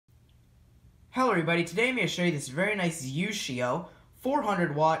Hello everybody, today I'm going to show you this very nice Ushio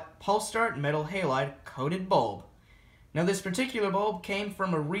 400 watt pulse start metal halide coated bulb. Now this particular bulb came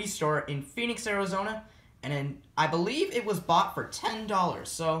from a restore in Phoenix, Arizona, and I believe it was bought for $10,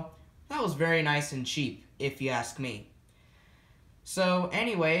 so that was very nice and cheap if you ask me. So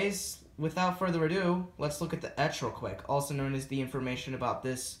anyways, without further ado, let's look at the etch real quick, also known as the information about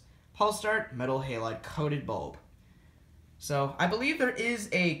this pulse start metal halide coated bulb. So, I believe there is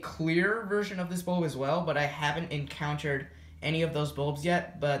a clear version of this bulb as well, but I haven't encountered any of those bulbs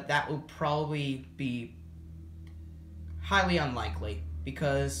yet, but that will probably be highly unlikely,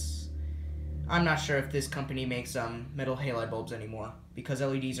 because I'm not sure if this company makes metal halide bulbs anymore, because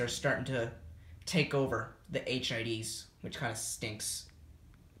LEDs are starting to take over the HIDs, which kind of stinks.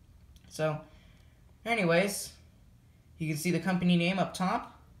 So, anyways, you can see the company name up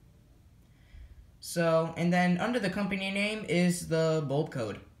top. So, and then under the company name is the bulb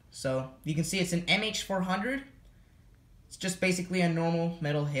code. So, you can see it's an MH400. It's just basically a normal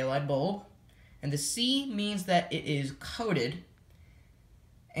metal halide bulb. And the C means that it is coated.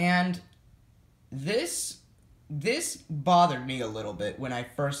 And this bothered me a little bit when I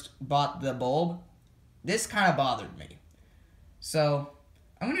first bought the bulb. This kind of bothered me. So,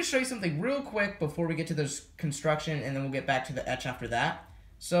 I'm going to show you something real quick before we get to the construction, and then we'll get back to the etch after that.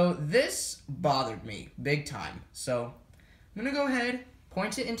 So this bothered me big time. So I'm going to go ahead,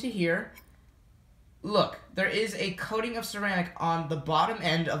 point it into here. Look, there is a coating of ceramic on the bottom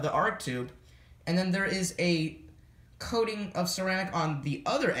end of the arc tube, and then there is a coating of ceramic on the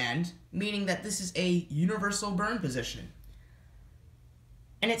other end, meaning that this is a universal burn position.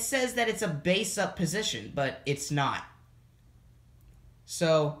 And it says that it's a base up position, but it's not.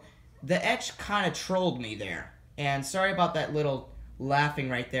 So the etch kind of trolled me there. And sorry about that little laughing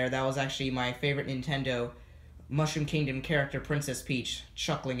right there. That was actually my favorite Nintendo Mushroom Kingdom character, Princess Peach,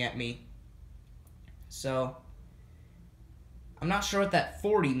 chuckling at me. So, I'm not sure what that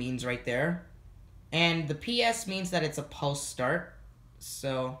 40 means right there. And the PS means that it's a pulse start.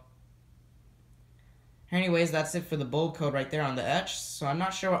 So, anyways, that's it for the bulb code right there on the etch. So, I'm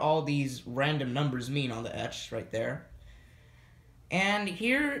not sure what all these random numbers mean on the etch right there. And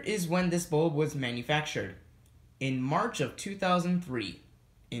here is when this bulb was manufactured. In March of 2003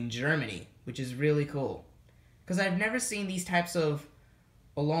 in Germany, which is really cool. Because I've never seen these types of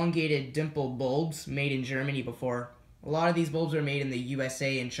elongated dimple bulbs made in Germany before. A lot of these bulbs are made in the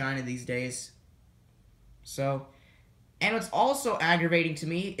USA and China these days. So, and what's also aggravating to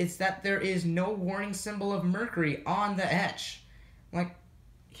me is that there is no warning symbol of mercury on the etch. Like,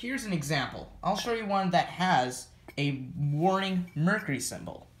 here's an example. I'll show you one that has a warning mercury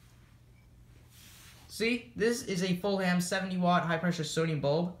symbol. See, this is a Fulham 70 watt high pressure sodium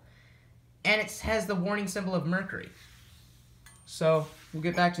bulb, and it has the warning symbol of mercury. So, we'll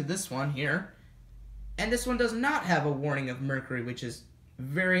get back to this one here, and this one does not have a warning of mercury, which is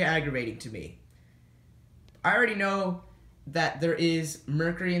very aggravating to me. I already know that there is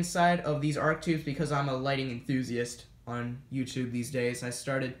mercury inside of these arc tubes because I'm a lighting enthusiast on YouTube these days. I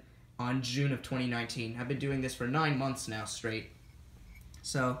started on June of 2019. I've been doing this for 9 months now straight.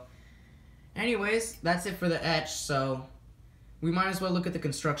 So, anyways, that's it for the etch, so we might as well look at the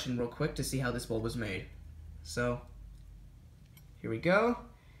construction real quick to see how this bulb was made. So, here we go.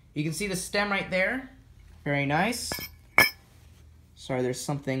 You can see the stem right there. Very nice. Sorry, there's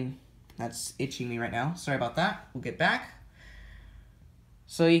something that's itching me right now. Sorry about that. We'll get back.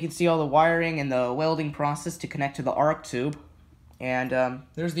 So you can see all the wiring and the welding process to connect to the arc tube. And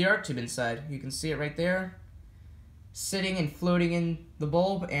there's the arc tube inside. You can see it right there, sitting and floating in the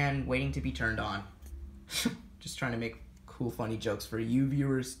bulb and waiting to be turned on. Just trying to make cool, funny jokes for you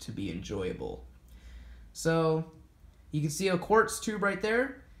viewers to be enjoyable. So, you can see a quartz tube right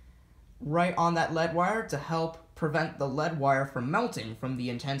there, right on that lead wire to help prevent the lead wire from melting from the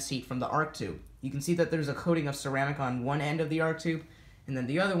intense heat from the arc tube. You can see that there's a coating of ceramic on one end of the arc tube, and then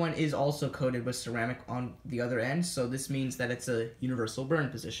the other one is also coated with ceramic on the other end, so this means that it's a universal burn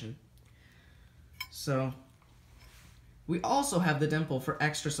position. So, we also have the dimple for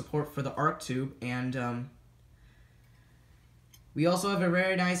extra support for the arc tube, and we also have a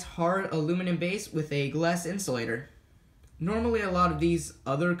very nice hard aluminum base with a glass insulator. Normally, a lot of these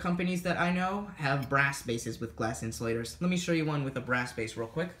other companies that I know have brass bases with glass insulators. Let me show you one with a brass base real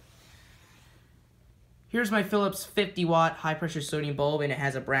quick. Here's my Philips 50 watt high pressure sodium bulb, and it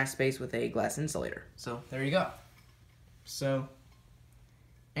has a brass base with a glass insulator. So, there you go. So,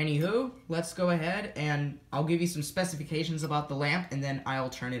 anywho, let's go ahead and I'll give you some specifications about the lamp and then I'll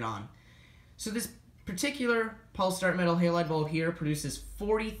turn it on. So this particular pulse start metal halide bulb here produces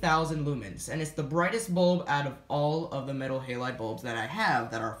 40,000 lumens, and it's the brightest bulb out of all of the metal halide bulbs that I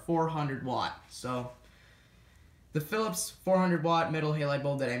have that are 400 watt. So the Philips 400 watt metal halide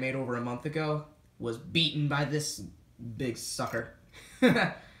bulb that I made over a month ago was beaten by this big sucker.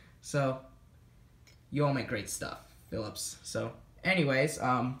 So you all make great stuff, Philips. So anyways,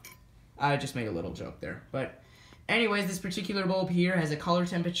 I just made a little joke there. But anyways, this particular bulb here has a color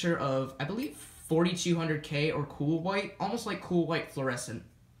temperature of, I believe, 4200K or cool white, almost like cool white fluorescent.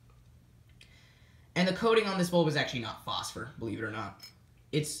 And the coating on this bulb is actually not phosphor, believe it or not.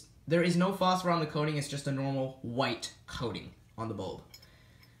 There is no phosphor on the coating, it's just a normal white coating on the bulb.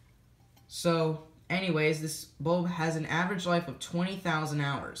 So, anyways, this bulb has an average life of 20,000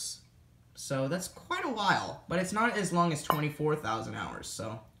 hours. So that's quite a while, but it's not as long as 24,000 hours,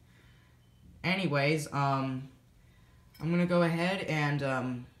 so. Anyways, I'm gonna go ahead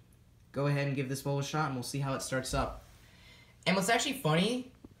and give this bulb a shot, and we'll see how it starts up. And what's actually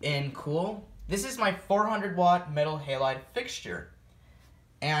funny and cool, this is my 400 watt metal halide fixture.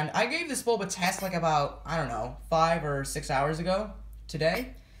 And I gave this bulb a test like about, I don't know, 5 or 6 hours ago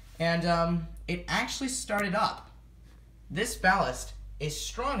today. And it actually started up. This ballast is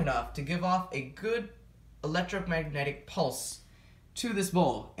strong enough to give off a good electromagnetic pulse to this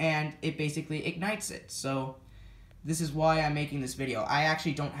bulb, and it basically ignites it. So this is why I'm making this video. I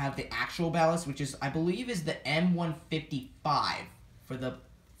actually don't have the actual ballast, which is, I believe, is the M155 for the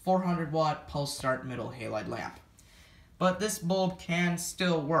 400 watt pulse start metal halide lamp. But this bulb can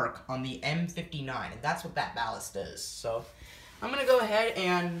still work on the M59, and that's what that ballast is. So I'm gonna go ahead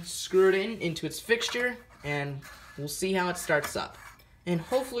and screw it into its fixture, and we'll see how it starts up. And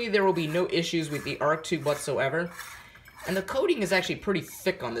hopefully there will be no issues with the arc tube whatsoever. And the coating is actually pretty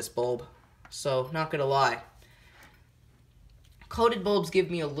thick on this bulb, so not gonna lie. Coated bulbs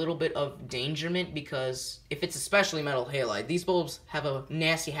give me a little bit of endangerment because if it's especially metal halide, these bulbs have a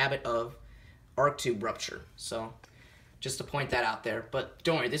nasty habit of arc tube rupture. So just to point that out there. But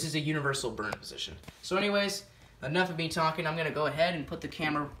don't worry, this is a universal burn position. So anyways, enough of me talking. I'm gonna go ahead and put the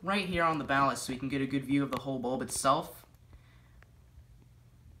camera right here on the ballast so you can get a good view of the whole bulb itself.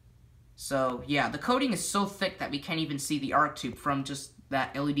 So yeah, the coating is so thick that we can't even see the arc tube from just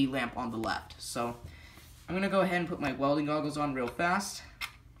that LED lamp on the left. So I'm gonna go ahead and put my welding goggles on real fast.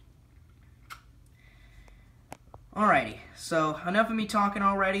 Alrighty, so enough of me talking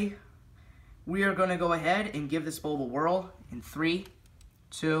already. We are gonna go ahead and give this bulb a whirl in 3,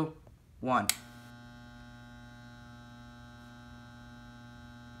 2, 1.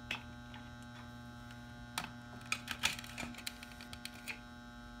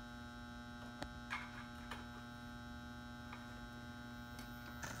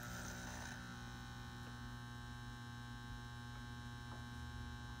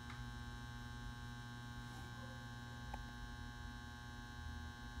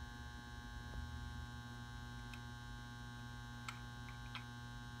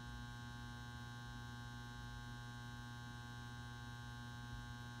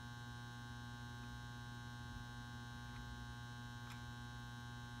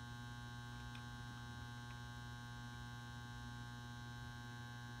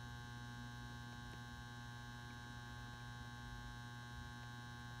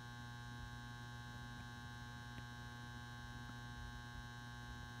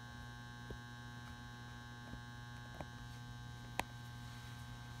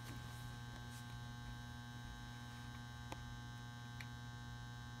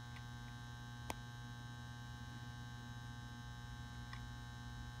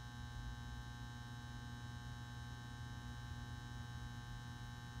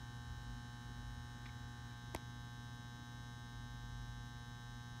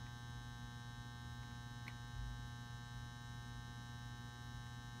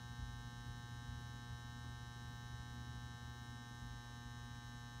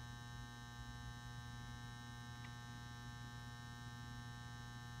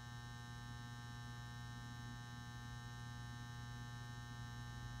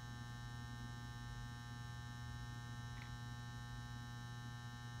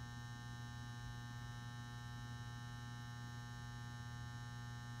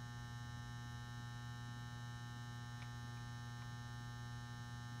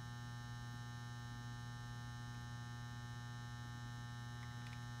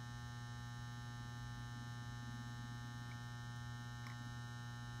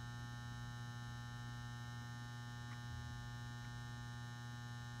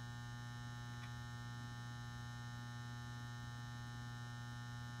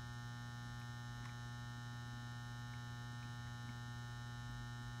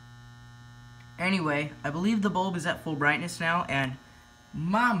 Anyway, I believe the bulb is at full brightness now, and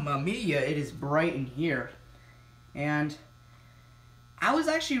mamma mia, it is bright in here. And I was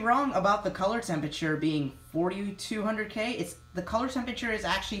actually wrong about the color temperature being 4200K. The color temperature is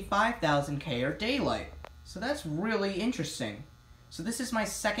actually 5000K, or daylight. So that's really interesting. So this is my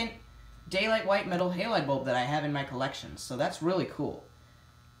second daylight white metal halide bulb that I have in my collection. So that's really cool.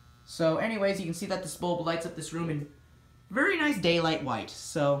 So anyways, you can see that this bulb lights up this room in very nice daylight white.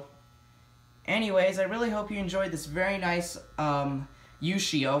 So anyways, I really hope you enjoyed this very nice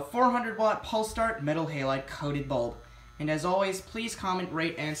Ushio 400 watt pulse start metal halide coated bulb. And as always, please comment,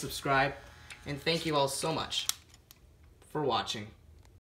 rate, and subscribe. And thank you all so much for watching.